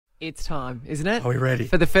It's time, isn't it? Are we ready?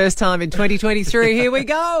 For the first time in 2023, here we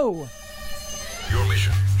go. Your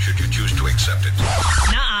mission, should you choose to accept it.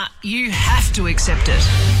 Nah, you have to accept it.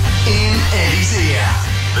 In Eddie's ear.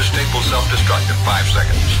 This tape will self-destruct in 5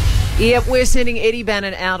 seconds. Yep, we're sending Eddie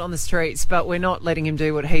Bannon out on the streets, but we're not letting him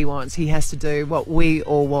do what he wants. He has to do what we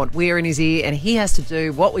all want. We're in his ear, and he has to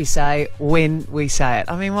do what we say when we say it.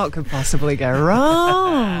 I mean, what could possibly go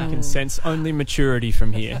wrong? I can sense only maturity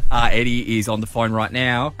from here. Eddie is on the phone right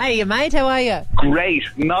now. Hey, mate, how are you? Great.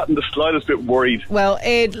 Not in the slightest bit worried. Well,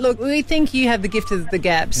 Ed, look, we think you have the gift of the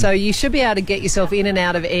gab, so you should be able to get yourself in and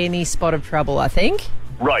out of any spot of trouble, I think.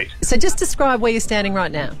 Right. So just describe where you're standing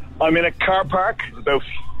right now. I'm in a car park. There's about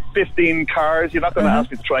 15 cars. You're not going to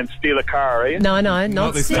ask me to try and steal a car, are you? No,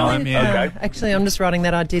 not this stealing. time, yeah. Okay. Actually, I'm just writing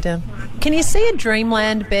that idea down. Can you see a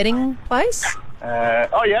Dreamland betting place?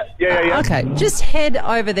 Yeah. Okay, just head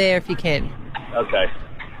over there if you can. Okay,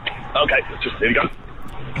 here you go.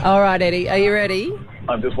 All right, Eddie, are you ready?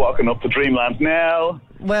 I'm just walking up to Dreamland now.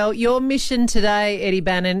 Well, your mission today, Eddie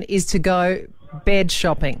Bannon, is to go bed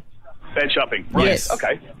shopping. Bed shopping. Right. Yes.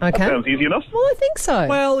 Okay. Okay. That sounds easy enough. Well, I think so.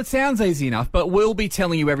 Well, it sounds easy enough, but we'll be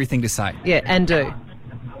telling you everything to say. Yeah, and do.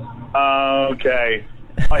 Okay.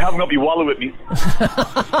 I haven't got my wallet with me.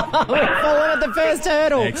 Fallen at the first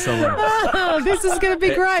hurdle. Excellent. Oh, this is going to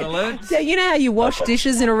be great. Excellent. Yeah, you know how you wash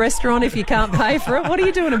dishes in a restaurant if you can't pay for it? What are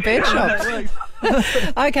you doing in bed shop?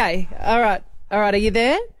 Okay, all right. Are you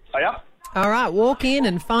there? Oh, yeah? All right, walk in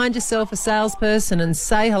and find yourself a salesperson and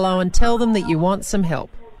say hello and tell them that you want some help.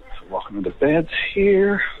 Walking into beds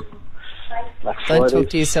here. Don't talk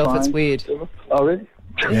to yourself, it's weird. Oh, really?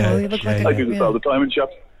 Yeah, you look like I do this all the time in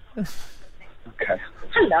shops. Okay.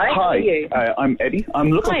 Hello, how are Hi, you? I'm Eddie. I'm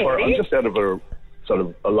looking Hi, for. Eddie. I'm just out of a sort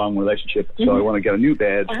of a long relationship, so I want to get a new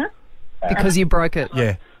bed Because you broke it.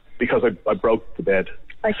 Yeah. because I broke the bed.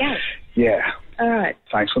 Okay, Yeah. all right.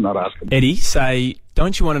 Thanks for not asking. Eddie, say,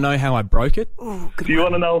 don't you want to know how I broke it? Do you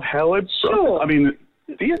want to know how I broke Sure. it? I mean,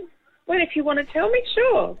 do you? Well, if you want to tell me,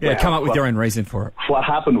 sure. Yeah, come up with your own reason for it. What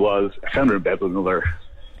happened was I found her in bed with another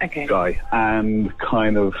Okay. guy and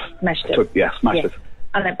kind of Smashed it. smashed it.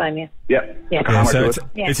 I don't blame you. Yeah. Yeah. Hammered So to it's, it.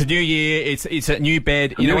 Yeah. it's a new year, it's a new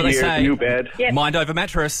bed. You know what they say? New bed. Yeah. Mind over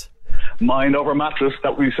mattress. Mind over mattress,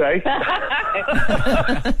 that we say.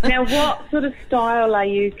 Now, what sort of style are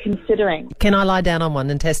you considering? Can I lie down on one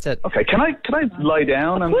and test it? Okay, can I lie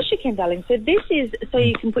down? Of course you can, darling. So this is so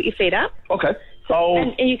you can put your feet up Okay. So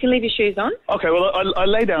and you can leave your shoes on. okay, well I'll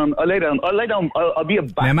lay down. I'll be a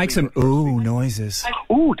back. Now make some ooh noises.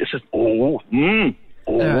 Ooh, this is Oh,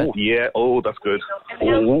 right. yeah. Oh, that's good.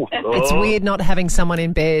 Oh, It's weird not having someone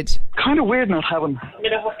in bed. Kind of weird not having. I'm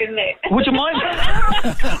going to hop in there. Would you mind?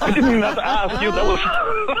 I didn't even have to ask you. That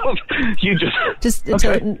was you just.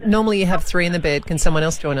 Normally you have 3 in the bed. Can someone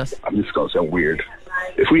else join us? I'm just gonna sound weird.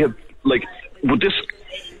 If we had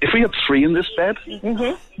if we had 3 in this bed,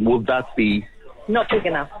 would that be Not big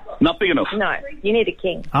enough. not big enough? No, you need a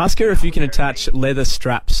king. Ask her if you can attach leather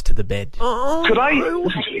straps to the bed. Could I?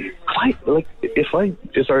 Could I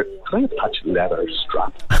attach leather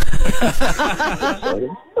strap?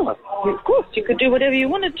 Of course, you could do whatever you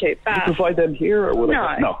wanted to, but Provide them here, or would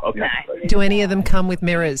I? No. No. Okay. No. Do any of them come with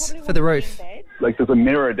mirrors for the roof? Like there's a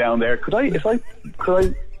mirror down there. Could I? we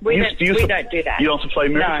you- don't you we sup- don't do that. You don't supply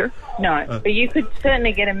mirrors No, here? no. But you could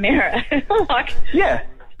certainly get a mirror. Like, Yeah.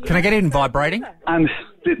 Can I get it in vibrating? And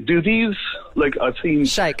do these, like, I've seen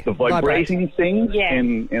Shake, the vibrating things Yeah.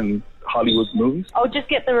 in Hollywood movies. I'll just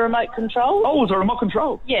get the remote control. Oh, it's a remote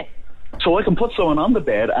control. Yes. So I can put someone on the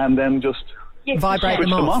bed and then just Yes. Vibrate switch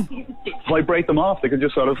them them off. on. Vibrate them off. They can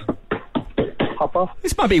just sort of hop off.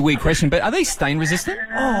 This might be a weird question, but are these stain resistant?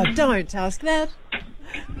 Oh, don't ask that.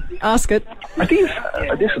 Ask it. Are these,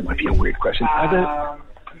 this might be a weird question. Are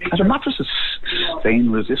the mattresses stain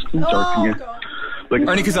resistant, or can you... Like,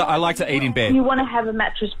 Only because I like to eat in bed. You want to have a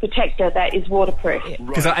mattress protector that is waterproof.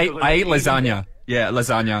 Because I eat lasagna. Yeah,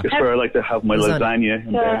 lasagna. it's where I like to have my lasagna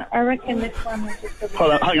in So bed. I reckon this one is just a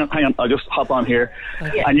Hold on, hang on. I'll just hop on here.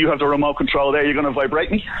 And you have the remote control there. You're going to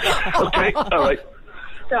vibrate me? Okay, all right.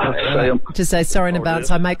 Just say sorry in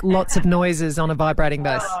advance. I make lots of noises on a vibrating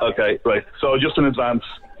base. Okay, right. So just in advance,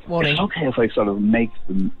 Warning. it's okay if I sort of make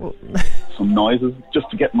some noises just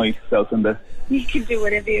to get myself in the... You can do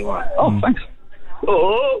whatever you want. Oh, thanks.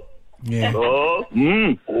 Oh, Yeah. oh,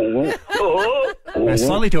 Now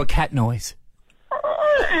slowly do a cat noise.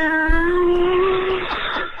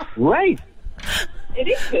 Right. It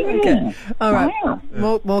is good. Okay. All right.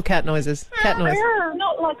 More cat noises. Cat noise.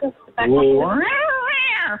 Not like a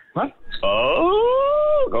What?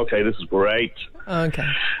 Oh, okay, this is great. Okay.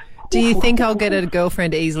 Do you think I'll get a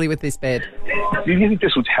girlfriend easily with this bed? Do you think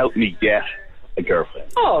this would help me get a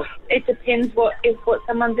girlfriend. Oh, it depends what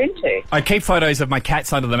someone's into. I keep photos of my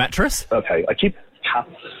cats under the mattress. Okay, I keep cat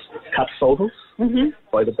photos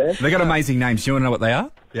by the bed. They got amazing names. Do you want to know what they are?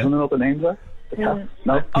 Do you know what the names are? The cat?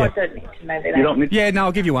 No? I don't need to know that. You don't need Yeah, no,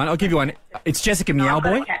 I'll give you one. It's Jessica Meow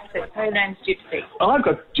Boy. Her name's Gypsy. Oh, I've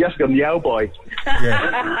got Jessica Meow Boy. Do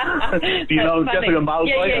you know Funny. Jessica Meow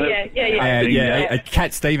Boy? Yeah,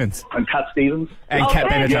 Cat Stevens. And Cat Stevens. And Cat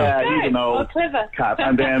Benatar. Yeah, he's an old clever. cat.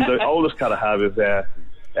 And then the oldest cat I have is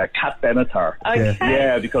Cat Benatar. Okay.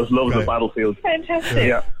 Yeah, because loves the battlefield. Fantastic.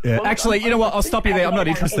 Yeah. Actually, you know what? I'll stop you there. I'm not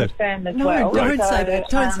interested. Don't say that.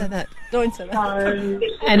 Don't say that. Don't say that.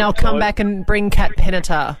 And I'll come back and bring Cat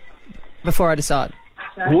Benatar before I decide.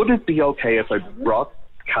 Would it be okay if I brought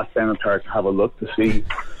Cat Benatar to have a look to see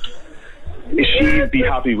if she'd be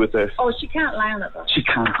happy with this? Oh, she can't lay on it though. She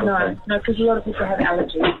can't. Okay. No, because a lot of people have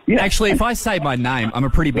allergies. Yeah. Actually, if I say my name, I'm a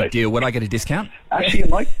pretty big Right. deal. Would I get a discount? Actually, you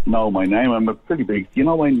might know my name. I'm a pretty big. You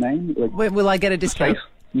know my name? Like, Will I get a discount?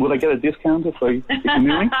 would I get a discount if you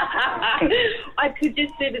knew me? I could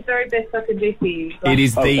just do the very best I can do for you. It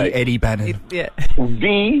is the Okay. Eddie Bannon. Yeah.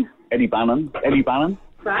 The Eddie Bannon. Eddie Bannon.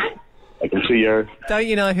 Right? I can see your. Don't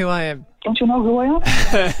you know who I am? Don't you know who I am?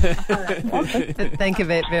 Thank you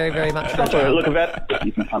very, very much. That's all right. Look at that.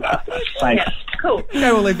 You've been fantastic. Thanks. Cool.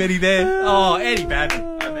 No, we'll leave Eddie there. Oh, Eddie Bannon.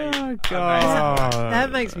 Oh, God.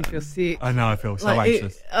 That makes me feel sick. I know, I feel so Like,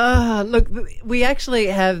 anxious. Look, we actually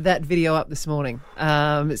have that video up this morning.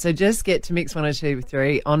 So just get to Mix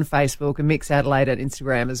 102.3 on Facebook and Mix Adelaide at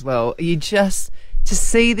Instagram as well. To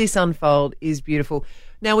see this unfold is beautiful.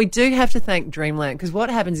 Now, we do have to thank Dreamland because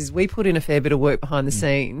what happens is we put in a fair bit of work behind the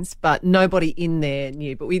scenes, but nobody in there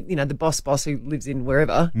knew. But the boss who lives in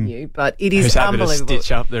wherever knew. But it is Who's happy to unbelievable.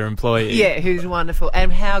 stitch up their employee. Yeah, who's wonderful.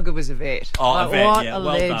 And how good was Yvette? Oh, Like, Yvette, what yeah, a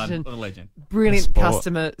well legend. done. What a legend. Brilliant Sport.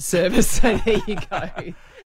 customer service. So there you go.